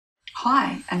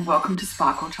Hi and welcome to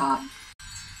Sparkle Chart.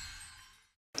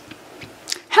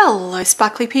 Hello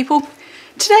sparkly people.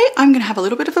 Today I'm going to have a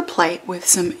little bit of a play with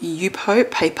some Yupo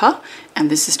paper,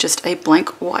 and this is just a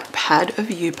blank white pad of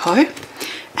Yupo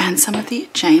and some of the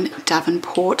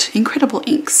Davenport INKredible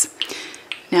inks.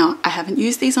 Now I haven't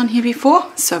used these on here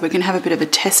before, so we're going to have a bit of a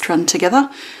test run together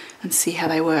and see how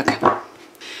they work.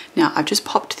 Now I've just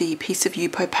popped the piece of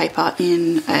Yupo paper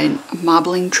in a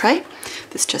marbling tray.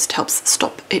 This just helps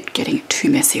stop it getting too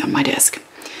messy on my desk.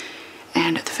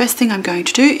 And the first thing I'm going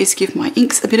to do is give my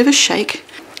inks a bit of a shake.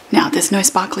 Now there's no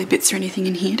sparkly bits or anything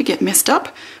in here to get messed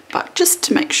up, but just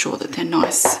to make sure that they're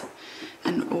nice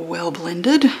and well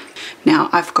blended. Now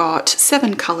I've got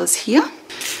 7 colours here,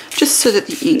 just so that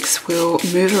the inks will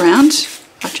move around.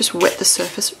 I've just wet the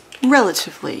surface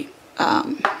relatively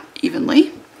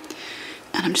evenly.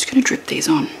 And I'm just going to drip these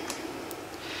on.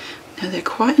 Now they're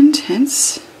quite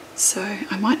intense, so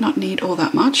I might not need all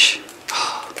that much.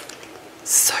 Oh,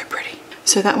 so pretty.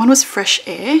 So that one was Fresh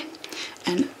Air,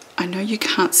 and I know you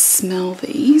can't smell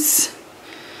these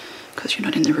because you're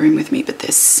not in the room with me, but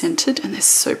they're scented and they're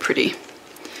so pretty.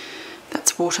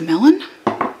 That's Watermelon.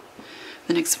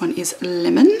 The next one is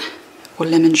Lemon, or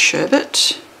Lemon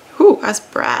Sherbet. Ooh, that's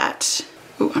Brat.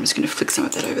 Ooh, I'm just going to flick some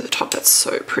of that over the top. That's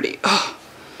so pretty. Oh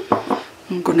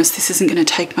goodness, this isn't going to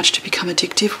take much to become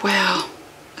addictive. Wow.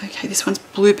 Okay, this one's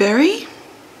Blueberry.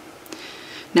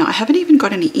 Now I haven't even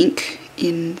got any ink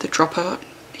in the dropper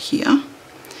here.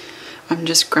 I'm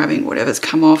just grabbing whatever's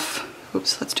come off.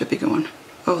 Oops, let's do a bigger one.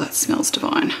 Oh, that smells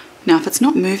divine. Now if it's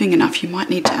not moving enough, you might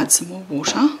need to add some more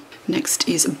water. Next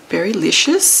is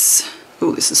Berrylicious.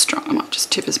 Oh, this is strong. I might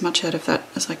just tip as much out of that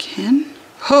as I can.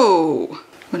 Oh,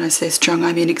 when I say strong,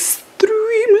 I mean extremely.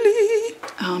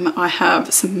 I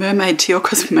have some Mermaid Teal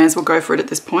because we may as well go for it at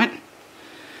this point.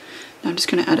 Now I'm just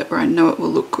going to add it where I know it will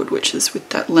look good, which is with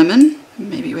that lemon,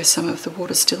 maybe where some of the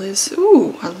water still is.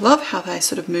 Ooh, I love how they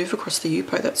sort of move across the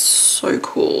Yupo. That's so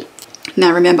cool.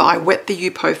 Now remember, I wet the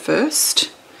Yupo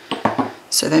first,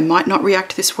 so they might not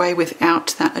react this way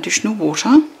without that additional water.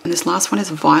 And this last one is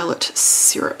Violet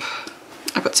Syrup.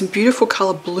 I've got some beautiful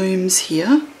colour blooms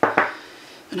here,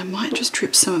 and I might just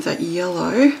drip some of that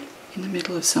yellow in the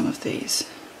middle of some of these,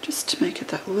 just to make it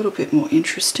that little bit more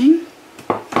interesting.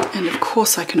 And of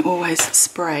course I can always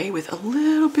spray with a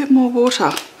little bit more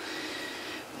water.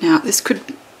 Now this could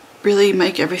really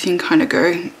make everything kind of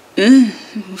go, we'll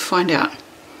find out.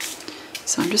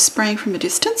 So I'm just spraying from a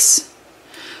distance.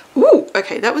 Ooh,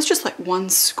 okay, that was just like one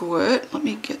squirt. Let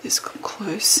me get this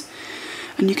close.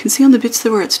 And you can see on the bits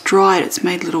there where it's dried, it's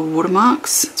made little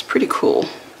watermarks. It's pretty cool.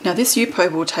 Now this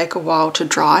Yupo will take a while to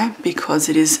dry because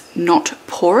it is not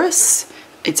porous.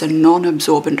 It's a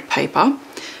non-absorbent paper.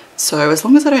 So as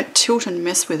long as I don't tilt and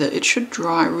mess with it, it should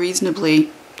dry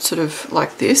reasonably sort of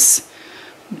like this.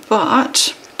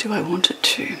 But do I want it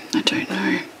to? I don't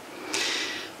know.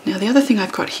 Now the other thing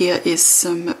I've got here is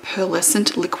some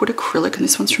pearlescent liquid acrylic, and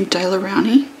this one's from De La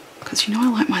Rowney, because you know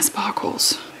I like my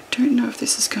sparkles. I don't know if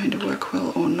this is going to work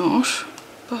well or not,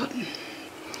 but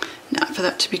now for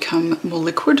that to become more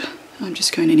liquid, I'm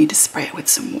just going to need to spray it with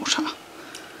some water.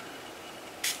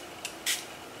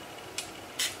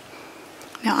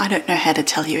 Now I don't know how to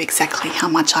tell you exactly how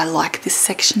much I like this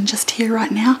section just here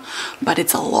right now, but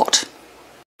it's a lot.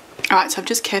 Alright, so I've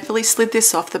just carefully slid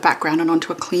this off the background and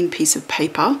onto a clean piece of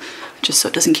paper, just so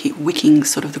it doesn't keep wicking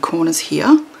sort of the corners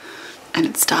here. And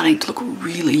it's starting to look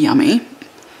really yummy.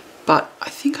 But I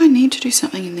think I need to do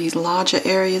something in these larger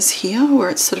areas here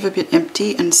where it's sort of a bit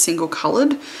empty and single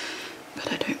coloured,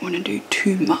 but I don't want to do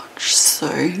too much, so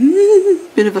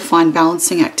bit of a fine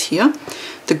balancing act here.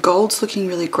 The gold's looking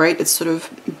really great. It's sort of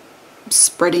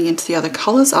spreading into the other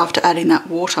colours after adding that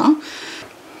water.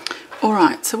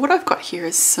 Alright, so what I've got here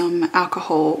is some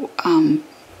alcohol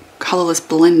colourless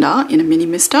blender in a mini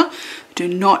mister. Do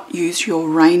not use your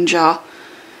Ranger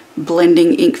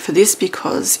blending ink for this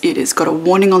because it has got a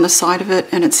warning on the side of it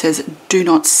and it says do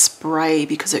not spray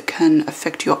because it can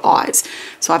affect your eyes.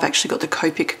 So I've actually got the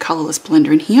Copic colourless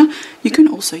blender in here. You can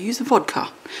also use vodka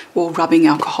or rubbing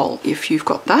alcohol if you've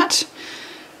got that.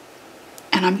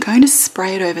 And I'm going to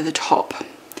spray it over the top.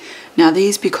 Now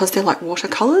these, because they're like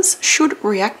watercolours, should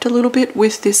react a little bit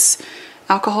with this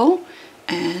alcohol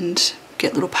and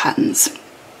get little patterns.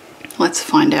 Let's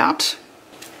find out.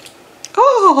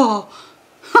 Oh!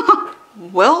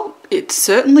 Well, it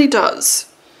certainly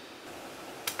does.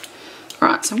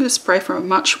 Alright, so I'm going to spray from a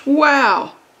much,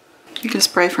 wow! You can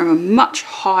spray from a much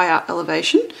higher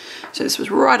elevation. So this was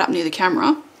right up near the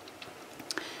camera.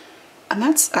 And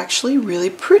that's actually really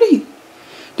pretty.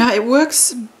 Now it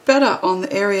works better on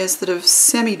the areas that have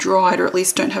semi-dried or at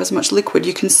least don't have as much liquid.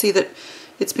 You can see that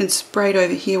it's been sprayed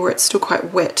over here where it's still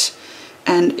quite wet,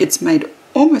 and it's made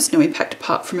almost no impact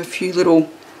apart from a few little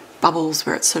bubbles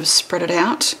where it's sort of spread it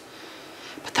out.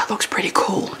 But that looks pretty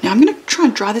cool. Now I'm going to try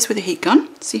and dry this with a heat gun,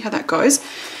 see how that goes.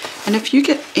 And if you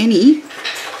get any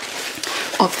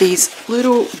of these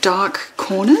little dark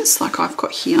corners like I've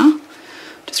got here,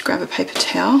 just grab a paper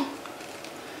towel,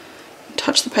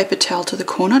 touch the paper towel to the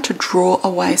corner to draw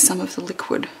away some of the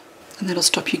liquid, and that'll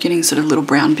stop you getting sort of little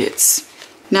brown bits.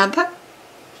 Now that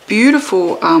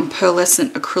beautiful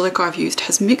pearlescent acrylic I've used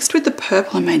has mixed with the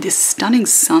purple and made this stunning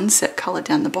sunset colour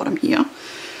down the bottom here.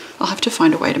 I'll have to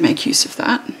find a way to make use of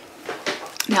that.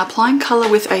 Now applying colour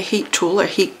with a heat tool, a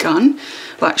heat gun,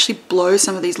 will actually blow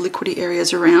some of these liquidy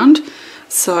areas around.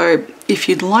 So if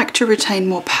you'd like to retain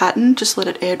more pattern, just let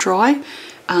it air dry.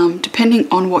 Depending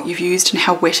on what you've used and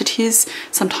how wet it is,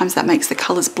 sometimes that makes the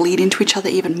colours bleed into each other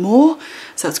even more.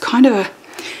 So it's kind of a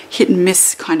hit and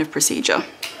miss kind of procedure.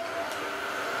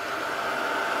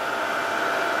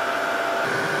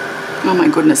 Oh my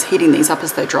goodness, heating these up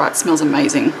as they dry, it smells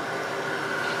amazing.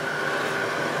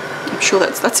 I'm sure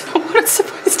that's not what it's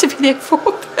supposed to be there for,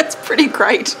 but that's pretty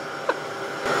great.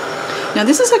 Now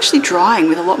this is actually drying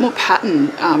with a lot more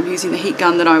pattern using the heat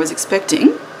gun than I was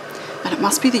expecting, and it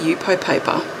must be the Yupo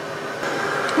paper.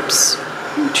 Oops,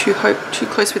 too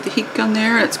close with the heat gun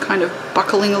there, and it's kind of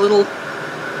buckling a little.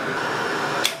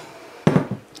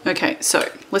 Okay,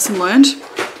 so lesson learned.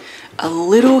 A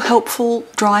little helpful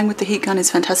drying with the heat gun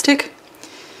is fantastic.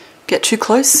 Get too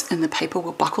close and the paper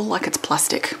will buckle like it's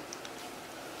plastic.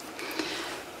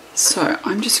 So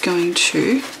I'm just going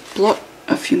to blot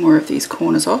a few more of these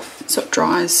corners off so it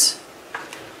dries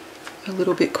a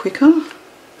little bit quicker,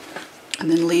 and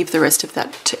then leave the rest of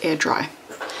that to air dry.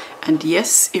 And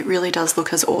yes, it really does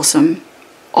look as awesome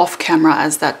off camera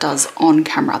as that does on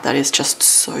camera. That is just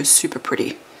so super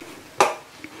pretty.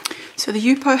 So the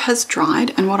Yupo has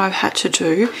dried, and what I've had to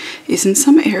do is in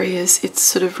some areas it's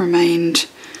sort of remained,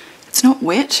 it's not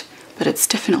wet, but it's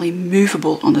definitely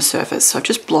movable on the surface. So I've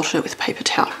just blotted it with a paper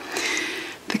towel.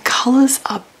 The colours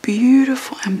are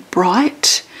beautiful and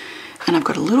bright, and I've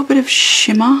got a little bit of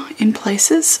shimmer in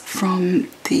places from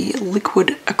the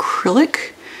liquid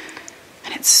acrylic,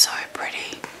 and it's so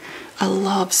pretty. I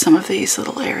love some of these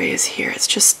little areas here. It's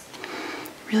just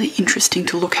really interesting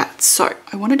to look at. So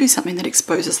I want to do something that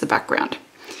exposes the background.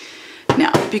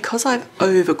 Now, because I've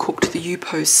overcooked the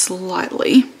Yupo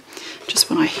slightly, just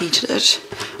when I heated it,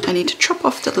 I need to chop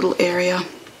off that little area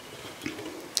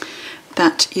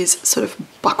that is sort of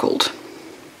buckled.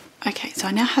 Okay, so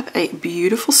I now have a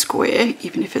beautiful square,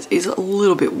 even if it is a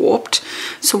little bit warped.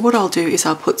 So what I'll do is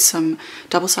I'll put some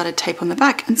double-sided tape on the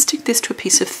back and stick this to a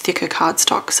piece of thicker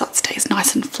cardstock so it stays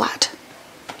nice and flat.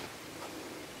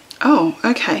 Oh,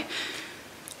 okay.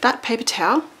 That paper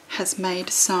towel has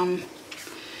made some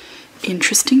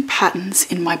interesting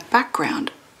patterns in my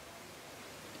background.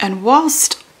 And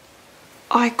whilst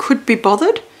I could be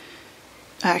bothered,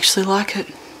 I actually like it.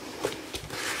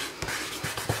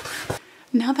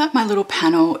 Now that my little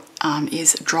panel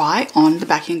is dry on the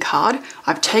backing card,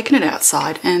 I've taken it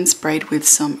outside and sprayed with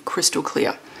some crystal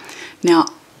clear. Now,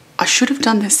 I should have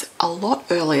done this a lot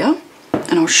earlier,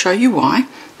 and I'll show you why.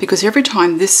 Because every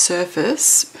time this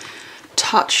surface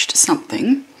touched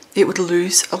something, it would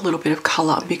lose a little bit of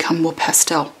colour and become more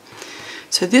pastel.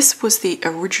 So this was the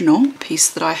original piece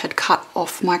that I had cut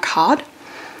off my card,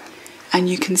 and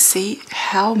you can see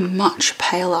how much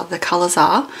paler the colours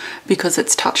are because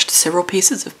it's touched several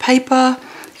pieces of paper,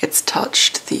 it's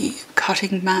touched the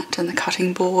cutting mat and the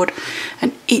cutting board,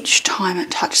 and each time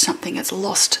it touched something it's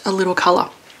lost a little colour.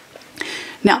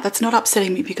 Now that's not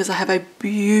upsetting me because I have a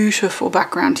beautiful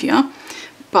background here,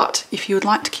 but if you would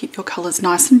like to keep your colours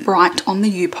nice and bright on the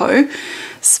Yupo,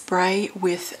 spray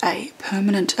with a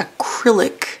permanent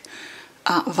acrylic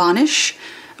varnish,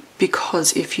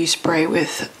 because if you spray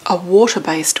with a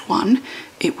water-based one,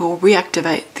 it will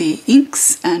reactivate the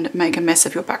inks and make a mess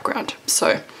of your background.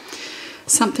 So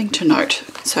something to note.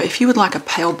 So if you would like a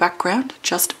pale background,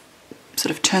 just sort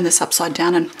of turn this upside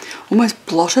down and almost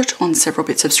blot it on several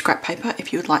bits of scrap paper.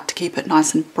 If you would like to keep it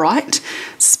nice and bright,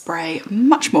 spray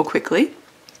much more quickly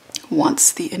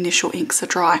once the initial inks are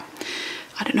dry.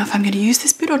 I don't know if I'm going to use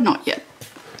this bit or not yet.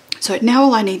 So now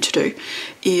all I need to do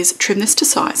is trim this to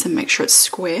size and make sure it's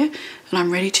square, and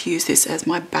I'm ready to use this as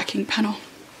my backing panel.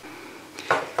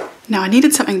 Now I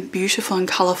needed something beautiful and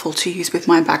colourful to use with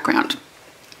my background,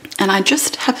 and I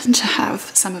just happen to have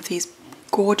some of these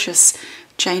gorgeous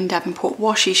Jane Davenport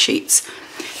washi sheets.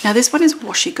 Now this one is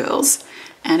Washi Girls,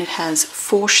 and it has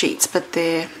 4 sheets, but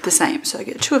they're the same. So I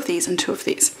get 2 of these and 2 of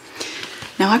these.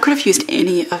 Now I could have used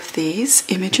any of these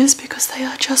images because they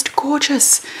are just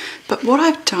gorgeous. But what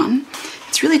I've done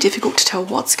it's really difficult to tell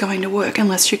what's going to work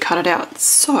unless you cut it out.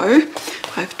 So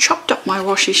I've chopped up my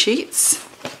washi sheets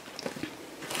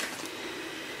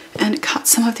and cut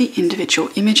some of the individual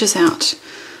images out.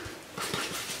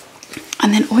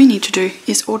 And then all you need to do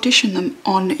is audition them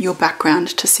on your background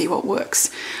to see what works.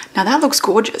 Now that looks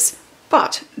gorgeous,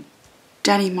 but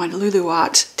Danny, my Lulu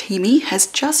art teamie, has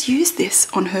just used this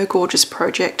on her gorgeous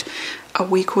project a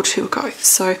week or two ago.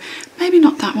 So maybe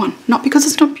not that one. Not because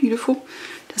it's not beautiful,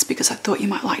 just because I thought you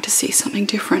might like to see something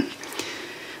different.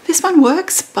 This one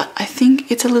works, but I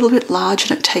think it's a little bit large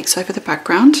and it takes over the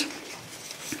background.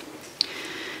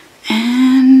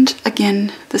 And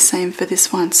again, the same for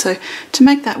this one. So to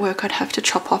make that work, I'd have to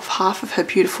chop off half of her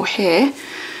beautiful hair.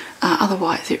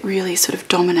 Otherwise it really sort of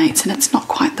dominates and it's not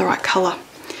quite the right colour.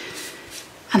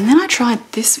 And then I tried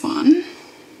this one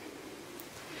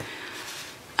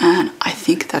and I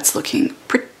think that's looking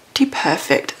pretty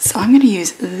perfect. So I'm going to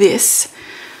use this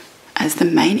as the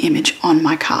main image on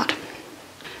my card.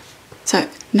 So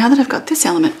now that I've got this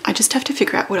element, I just have to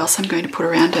figure out what else I'm going to put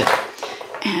around it.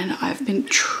 And I've been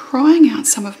trying out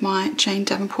some of my Jane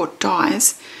Davenport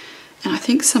dies, and I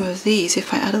think some of these,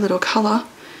 if I add a little colour,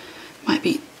 might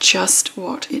be just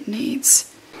what it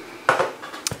needs.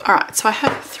 Alright, so I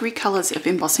have 3 colours of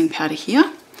embossing powder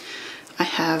here. I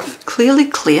have Clearly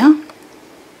Clear,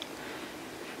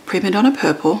 Prima Donna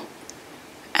Purple,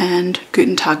 and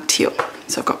Guten Tag Teal.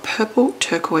 So I've got purple,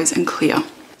 turquoise and clear.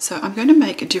 So I'm going to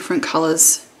make different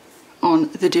colours on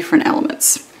the different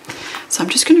elements. So I'm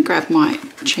just going to grab my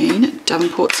Jane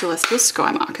Davenport Celestial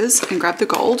Sky markers and grab the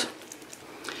gold.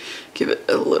 Give it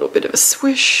a little bit of a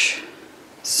swish.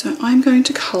 So I'm going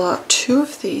to colour 2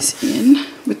 of these in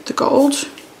with the gold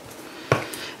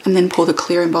and then pour the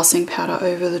clear embossing powder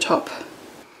over the top.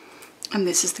 And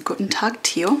this is the Guten Tag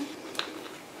Teal.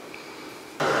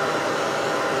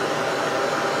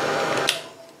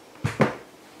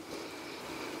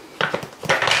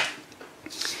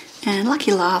 And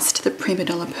lucky last, the Prima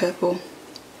Donna Purple.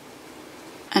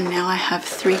 And now I have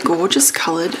 3 gorgeous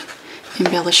coloured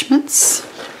embellishments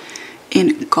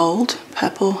in gold,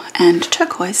 purple and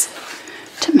turquoise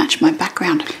to match my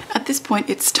background. At this point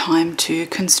it's time to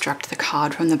construct the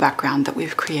card from the background that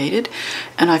we've created,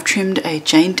 and I've trimmed a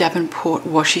Jane Davenport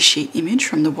washi sheet image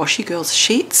from the Washi Girls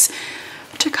sheets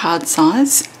to card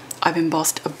size. I've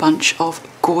embossed a bunch of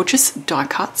gorgeous die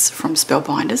cuts from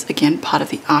Spellbinders, again part of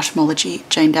the Artmology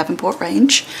Jane Davenport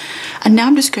range, and now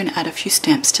I'm just going to add a few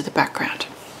stamps to the background.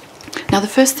 Now the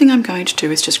first thing I'm going to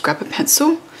do is just grab a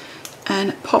pencil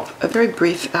and pop a very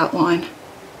brief outline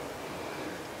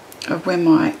of where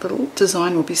my little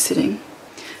design will be sitting.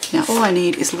 Now all I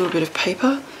need is a little bit of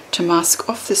paper to mask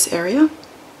off this area,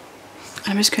 and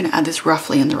I'm just going to add this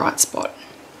roughly in the right spot.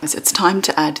 It's time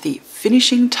to add the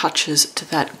finishing touches to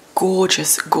that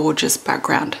gorgeous, gorgeous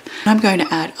background. I'm going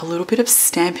to add a little bit of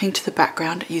stamping to the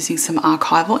background using some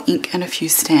archival ink and a few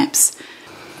stamps.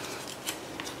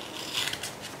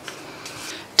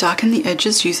 Darken the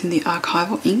edges using the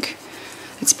archival ink.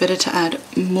 It's better to add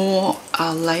more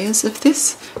layers of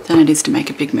this than it is to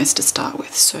make a big mess to start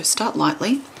with. So start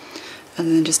lightly and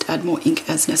then just add more ink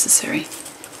as necessary.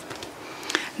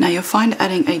 Now you'll find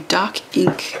adding a dark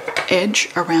ink edge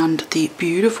around the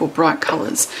beautiful bright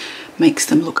colours makes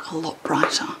them look a lot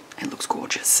brighter. It looks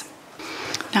gorgeous.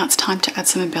 Now it's time to add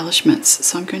some embellishments.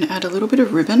 So I'm going to add a little bit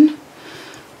of ribbon.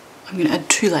 I'm going to add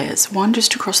 2 layers. One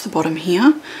just across the bottom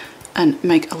here and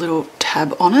make a little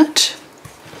tab on it.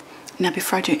 Now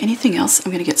before I do anything else,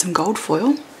 I'm going to get some gold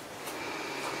foil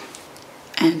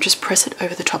and just press it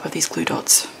over the top of these glue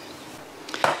dots.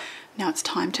 Now it's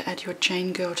time to add your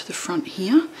Jane Girl to the front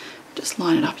here. Just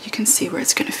line it up. You can see where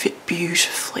it's going to fit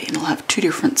beautifully, and it'll have 2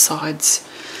 different sides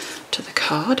to the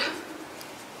card.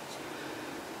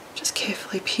 Just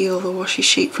carefully peel the washi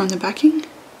sheet from the backing.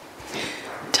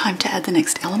 Time to add the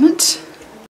next element.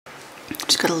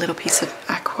 Just got a little piece of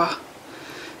aqua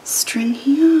string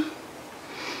here.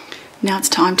 Now it's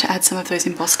time to add some of those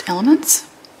embossed elements.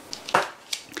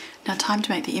 Now time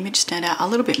to make the image stand out a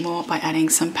little bit more by adding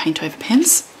some paint over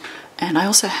pens. And I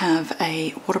also have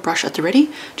a water brush at the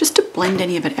ready just to blend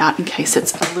any of it out in case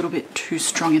it's a little bit too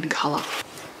strong in colour.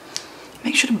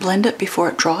 Make sure to blend it before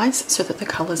it dries so that the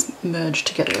colours merge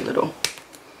together a little.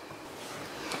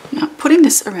 Now putting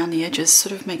this around the edges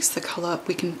sort of makes the colour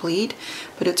weaken bleed,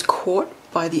 but it's caught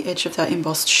by the edge of that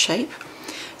embossed shape.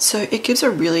 So it gives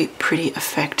a really pretty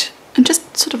effect and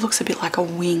just sort of looks a bit like a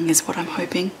wing is what I'm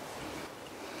hoping.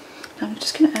 Now I'm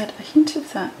just going to add a hint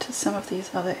of that to some of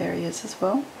these other areas as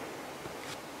well,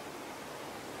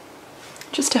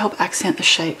 just to help accent the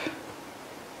shape.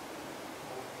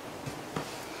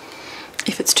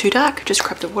 If it's too dark, just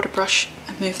grab the water brush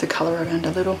and move the colour around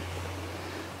a little.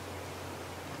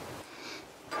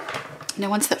 Now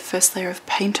once that first layer of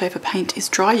paint over paint is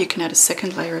dry, you can add a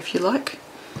second layer if you like.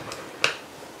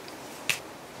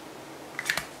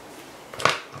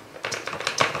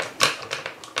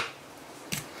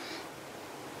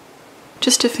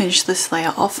 Just to finish this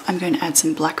layer off, I'm going to add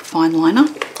some black fine liner.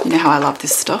 You know how I love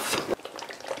this stuff.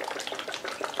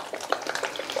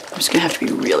 I'm just going to have to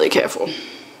be really careful.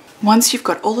 Once you've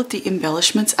got all of the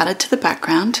embellishments added to the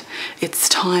background, it's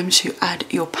time to add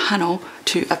your panel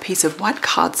to a piece of white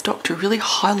cardstock to really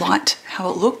highlight how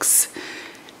it looks,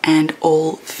 and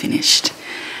all finished.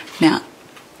 Now,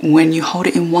 when you hold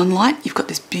it in one light, you've got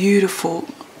this beautiful,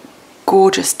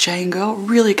 gorgeous Jane girl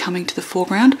really coming to the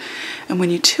foreground, and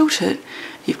when you tilt it,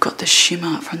 you've got the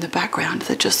shimmer from the background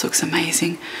that just looks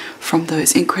amazing from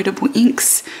those INKredible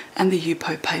inks and the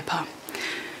Yupo paper.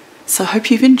 So I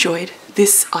hope you've enjoyed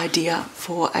this idea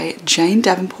for a Jane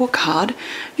Davenport card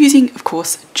using, of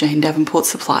course, Jane Davenport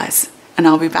supplies. And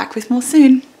I'll be back with more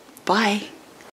soon. Bye.